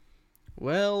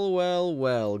Well, well,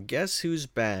 well, guess who's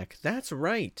back? That's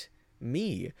right,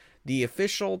 me. The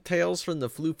official Tales from the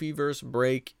Floofyverse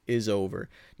break is over.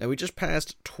 Now, we just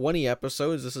passed 20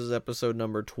 episodes. This is episode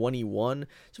number 21.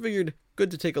 So I figured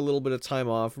good to take a little bit of time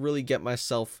off, really get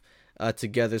myself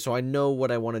together so I know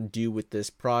what I want to do with this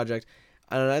project.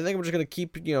 And I think I'm just going to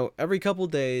keep, every couple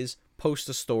days, post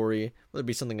a story, whether it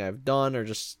be something I've done or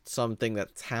just something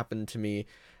that's happened to me.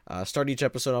 Start each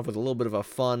episode off with a little bit of a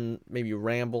fun, maybe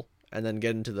ramble, and then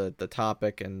get into the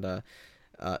topic. And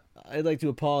I'd like to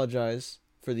apologize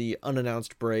for the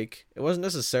unannounced break. It wasn't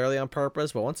necessarily on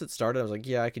purpose, but once it started, I was like,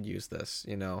 yeah, I could use this.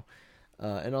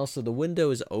 And also, the window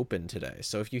is open today,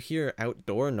 so if you hear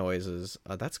outdoor noises,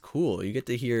 that's cool. You get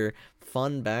to hear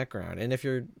fun background. And if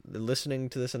you're listening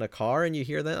to this in a car and you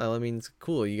hear that, I mean, it's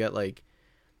cool. You got,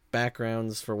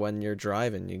 backgrounds for when you're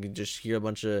driving. You can just hear a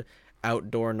bunch of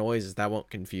outdoor noises. That won't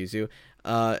confuse you.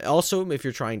 Also, if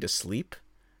you're trying to sleep,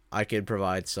 I could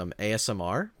provide some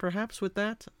ASMR, perhaps, with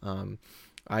that.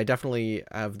 I definitely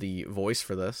have the voice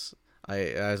for this.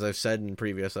 As I've said in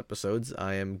previous episodes,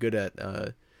 I am good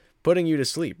at putting you to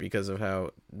sleep because of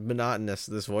how monotonous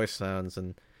this voice sounds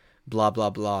and blah, blah,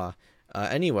 blah.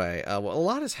 Anyway, a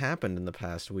lot has happened in the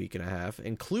past week and a half,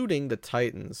 including the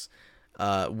Titans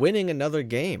winning another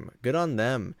game. Good on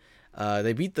them.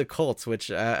 They beat the Colts, which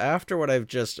after what I've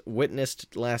just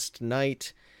witnessed last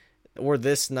night or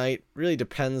this night, really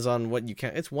depends on what you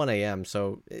can. It's 1 a.m.,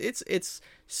 so it's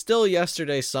still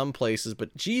yesterday some places,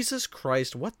 but Jesus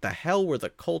Christ, what the hell were the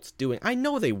Colts doing? I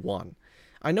know they won.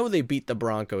 I know they beat the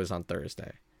Broncos on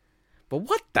Thursday. But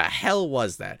what the hell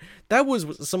was that? That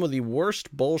was some of the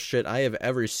worst bullshit I have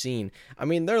ever seen. I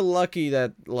mean, they're lucky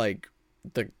that,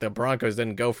 the Broncos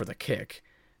didn't go for the kick,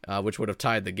 which would have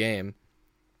tied the game.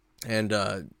 And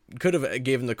could have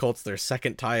given the Colts their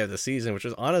second tie of the season, which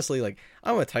is honestly,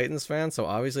 I'm a Titans fan, so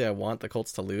obviously I want the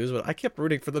Colts to lose, but I kept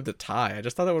rooting for them to tie. I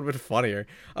just thought that would have been funnier.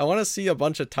 I want to see a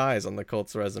bunch of ties on the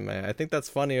Colts resume. I think that's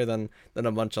funnier than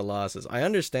a bunch of losses. I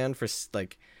understand for,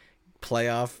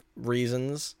 playoff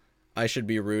reasons, I should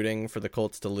be rooting for the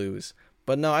Colts to lose.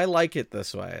 But no, I like it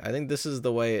this way. I think this is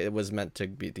the way it was meant to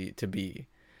be.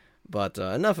 But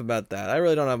enough about that. I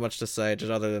really don't have much to say,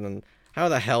 just other than how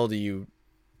the hell do you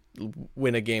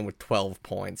win a game with 12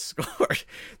 points scored?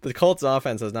 The Colts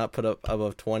offense has not put up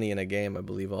above 20 in a game, I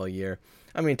believe, all year.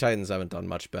 I mean, Titans haven't done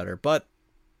much better. But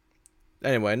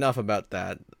anyway, enough about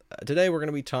that. Today we're going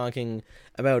to be talking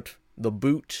about the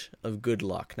boot of good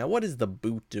luck. Now, what is the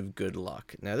boot of good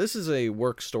luck? Now, this is a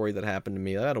work story that happened to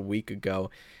me about a week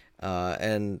ago.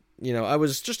 And, I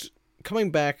was just coming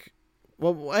back.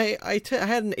 Well, I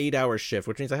had an 8-hour shift,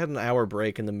 which means I had an hour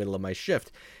break in the middle of my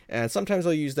shift. And sometimes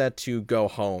I'll use that to go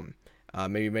home,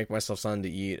 maybe make myself something to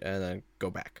eat, and then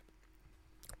go back.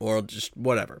 Or just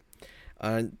whatever.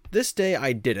 This day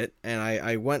I did it, and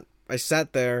I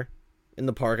sat there in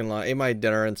the parking lot, ate my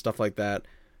dinner and stuff like that,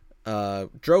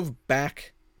 drove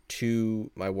back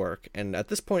to my work, and at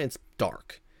this point it's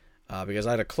dark, because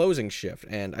I had a closing shift,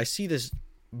 and I see this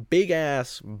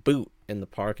big-ass boot in the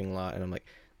parking lot, and I'm like,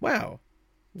 wow.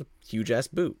 A huge-ass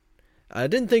boot. I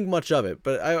didn't think much of it,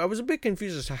 but I was a bit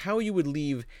confused as to how you would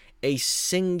leave a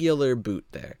singular boot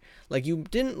there. You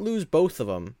didn't lose both of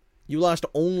them. You lost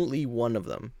only one of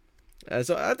them.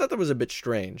 So I thought that was a bit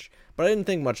strange, but I didn't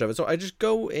think much of it. So I just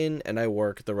go in and I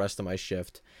work the rest of my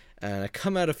shift, and I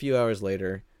come out a few hours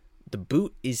later. The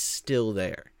boot is still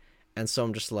there. And so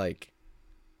I'm just like,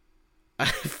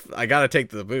 I gotta take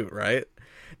the boot, right?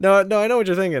 No, I know what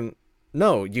you're thinking.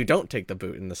 No, you don't take the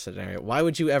boot in this scenario. Why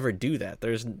would you ever do that?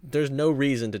 There's no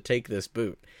reason to take this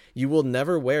boot. You will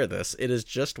never wear this. It is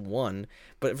just one.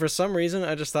 But for some reason,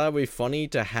 I just thought it would be funny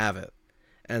to have it.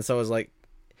 And so I was like,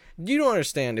 you don't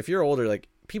understand. If you're older,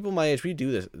 people my age, we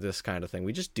do this kind of thing.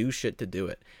 We just do shit to do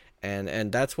it.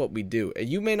 And that's what we do. And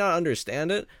you may not understand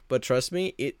it, but trust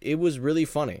me, it was really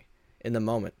funny in the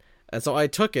moment. And so I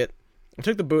took the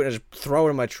boot and I just throw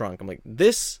it in my trunk. I'm like,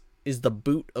 this is the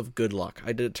boot of good luck.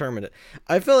 I determined it.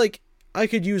 I feel like I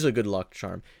could use a good luck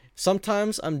charm.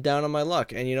 Sometimes I'm down on my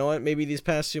luck, and you know what? Maybe these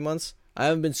past few months I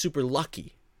haven't been super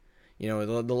lucky.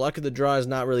 The luck of the draw has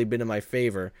not really been in my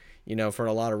favor, for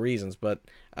a lot of reasons. But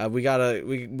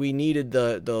we needed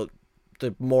the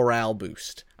morale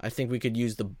boost. I think we could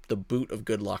use the boot of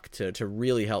good luck to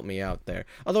really help me out there.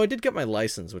 Although I did get my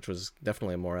license, which was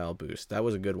definitely a morale boost. That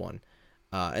was a good one.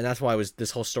 And that's why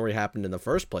this whole story happened in the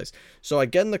first place. So I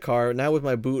get in the car, now with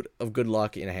my boot of good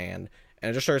luck in hand, and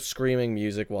I just start screaming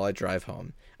music while I drive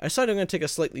home. I decided I'm going to take a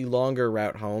slightly longer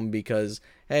route home because,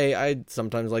 hey, I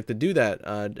sometimes like to do that.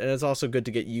 And it's also good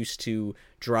to get used to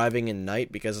driving at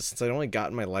night because since I only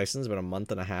got my license about a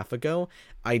month and a half ago,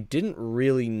 I didn't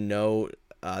really know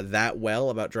that well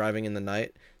about driving in the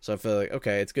night. So I feel like,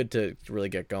 okay, it's good to really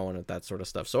get going at that sort of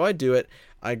stuff. So I do it.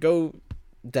 I go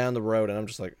down the road and I'm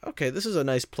just like, okay, this is a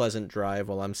nice pleasant drive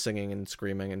while I'm singing and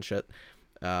screaming and shit.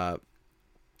 The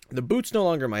boot's no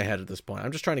longer in my head at this point.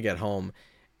 I'm just trying to get home,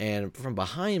 and from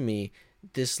behind me,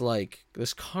 this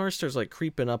car starts like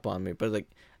creeping up on me, but like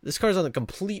this car's on the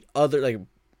complete other, like,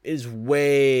 is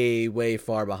way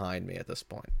far behind me at this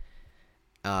point.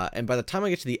 And by the time I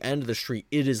get to the end of the street,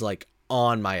 it is like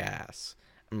on my ass.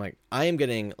 I'm like, I am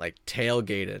getting like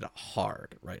tailgated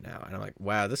hard right now, and I'm like,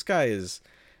 wow, this guy is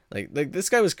like this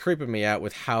guy was creeping me out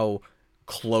with how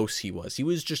close he was. He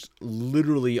was just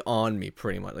literally on me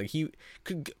pretty much. Like, he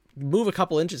could move a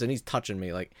couple inches and he's touching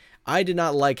me. Like, I did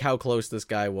not like how close this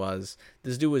guy was.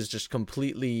 This dude was just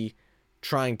completely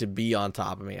trying to be on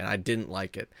top of me, and I didn't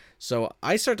like it. So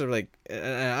I start to like,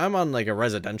 I'm on like a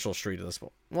residential street at this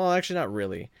point. Well, actually not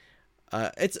really.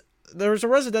 There's a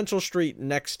residential street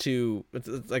next to, it's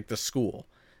like the school,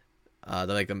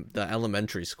 the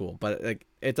elementary school, but like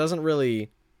it doesn't really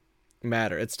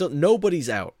matter. It's still, nobody's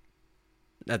out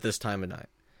at this time of night.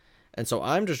 And so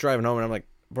I'm just driving home and I'm like,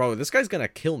 bro, this guy's gonna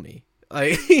kill me.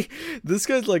 Like, this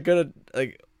guy's like gonna,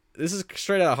 like, this is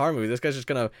straight out of horror movie. This guy's just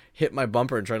gonna hit my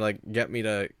bumper and try to like get me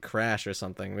to crash or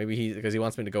something. Maybe because he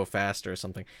wants me to go faster or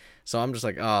something. So I'm just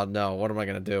like, oh no, what am I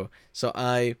gonna do? So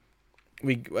I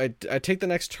take the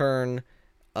next turn,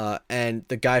 and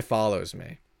the guy follows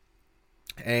me.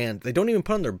 And they don't even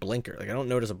put on their blinker. Like, I don't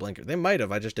notice a blinker. They might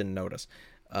have, I just didn't notice.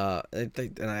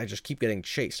 And I just keep getting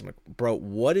chased. I'm like, bro,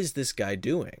 what is this guy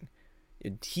doing?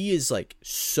 He is like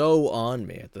so on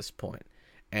me at this point.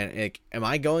 And like, am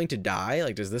I going to die?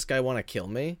 Like, does this guy want to kill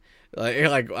me? Like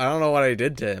I don't know what I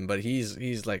did to him, but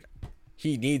he's like,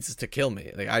 he needs to kill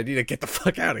me. Like, I need to get the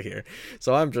fuck out of here.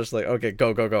 So I'm just like, okay,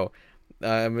 go.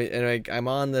 I'm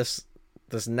on this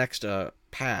next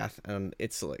path, and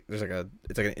it's like it's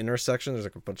like an intersection. There's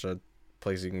like a bunch of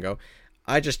places you can go.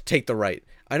 I just take the right.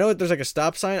 I know that there's like a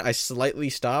stop sign. I slightly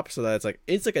stop so that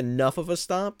it's like enough of a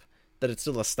stop that it's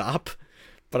still a stop,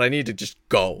 but I need to just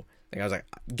go. Like, I was like,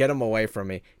 get him away from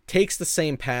me. Takes the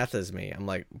same path as me. I'm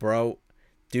like, bro,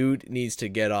 dude needs to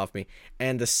get off me.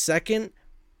 And the second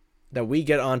that we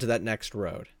get onto that next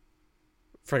road,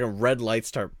 freaking red lights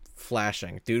start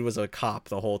flashing. Dude was a cop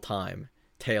the whole time,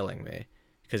 tailing me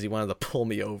because he wanted to pull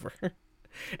me over.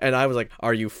 And I was like,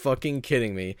 are you fucking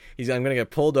kidding me? I'm gonna get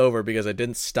pulled over because I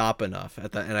didn't stop enough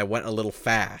and I went a little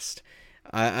fast.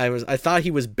 I thought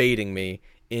he was baiting me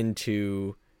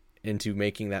into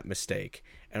making that mistake.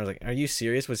 And I was like, are you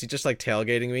serious? Was he just like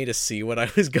tailgating me to see what I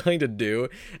was going to do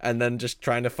and then just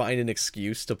trying to find an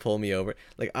excuse to pull me over?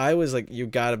 Like, I was like, you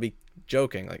gotta be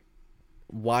joking. Like,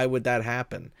 why would that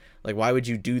happen? Like, why would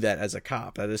you do that as a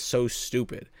cop? That is so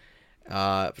stupid.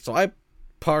 So I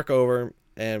park over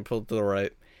and pull to the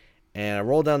right, and I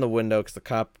roll down the window because the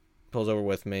cop pulls over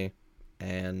with me,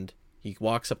 and he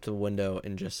walks up to the window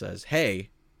and just says, hey,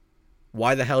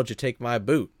 why the hell did you take my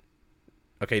boot?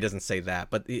 Okay, he doesn't say that,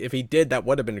 but if he did, that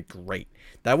would have been great.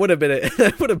 That would have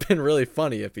been really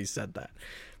funny if he said that.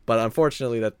 But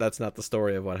unfortunately, that's not the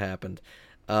story of what happened.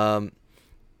 Or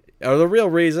the real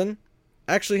reason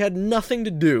actually had nothing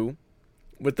to do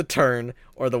with the turn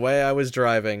or the way I was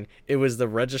driving. It was the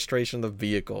registration of the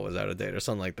vehicle was out of date or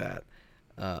something like that.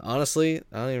 Honestly,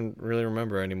 I don't even really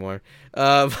remember anymore.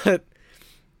 But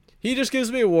he just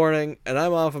gives me a warning, and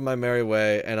I'm off on my merry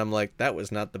way, and I'm like, that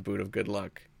was not the boot of good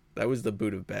luck. That was the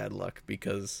boot of bad luck,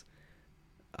 because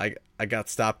I got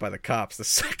stopped by the cops the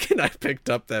second I picked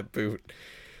up that boot.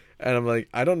 And I'm like,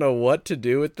 I don't know what to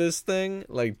do with this thing.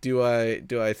 Like, do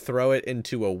I throw it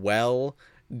into a well?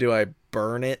 Do I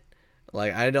burn it?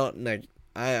 Like, I don't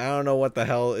know what the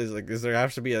hell is, like, is there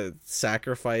have to be a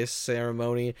sacrifice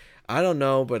ceremony? I don't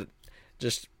know, but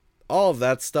just all of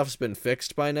that stuff's been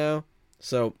fixed by now.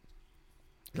 So,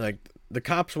 like, the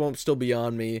cops won't still be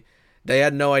on me. They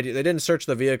had no idea. They didn't search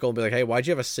the vehicle and be like, hey, why'd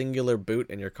you have a singular boot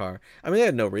in your car? I mean, they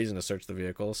had no reason to search the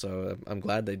vehicle, so I'm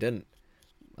glad they didn't.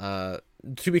 To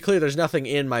be clear, there's nothing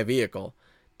in my vehicle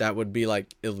that would be,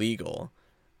 like, illegal.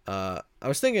 I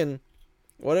was thinking,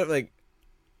 what if, like,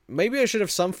 maybe I should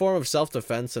have some form of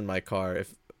self-defense in my car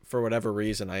if, for whatever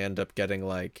reason, I end up getting,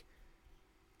 like,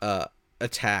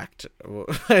 attacked.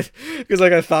 Because,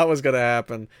 like, I thought was going to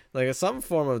happen. Like, some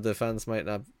form of defense might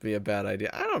not be a bad idea.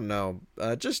 I don't know.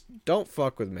 Just don't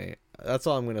fuck with me. That's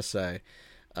all I'm going to say.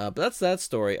 But that's that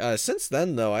story. Since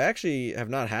then, though, I actually have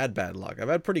not had bad luck. I've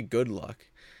had pretty good luck.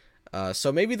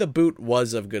 So maybe the boot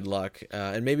was of good luck,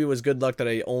 and maybe it was good luck that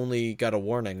I only got a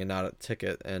warning and not a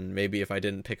ticket, and maybe if I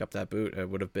didn't pick up that boot, it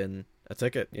would have been a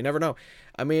ticket. You never know.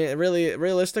 I mean, really,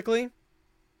 realistically,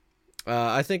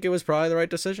 I think it was probably the right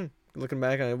decision, looking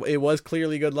back on it, it was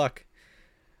clearly good luck.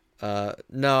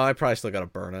 No, I probably still gotta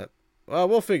burn it. Well,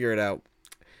 we'll figure it out.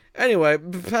 Anyway,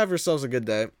 have yourselves a good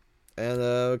day,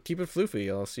 and keep it floofy.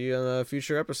 I'll see you in a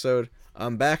future episode.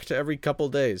 I'm back to every couple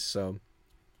days, so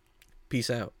peace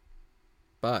out.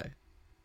 Bye.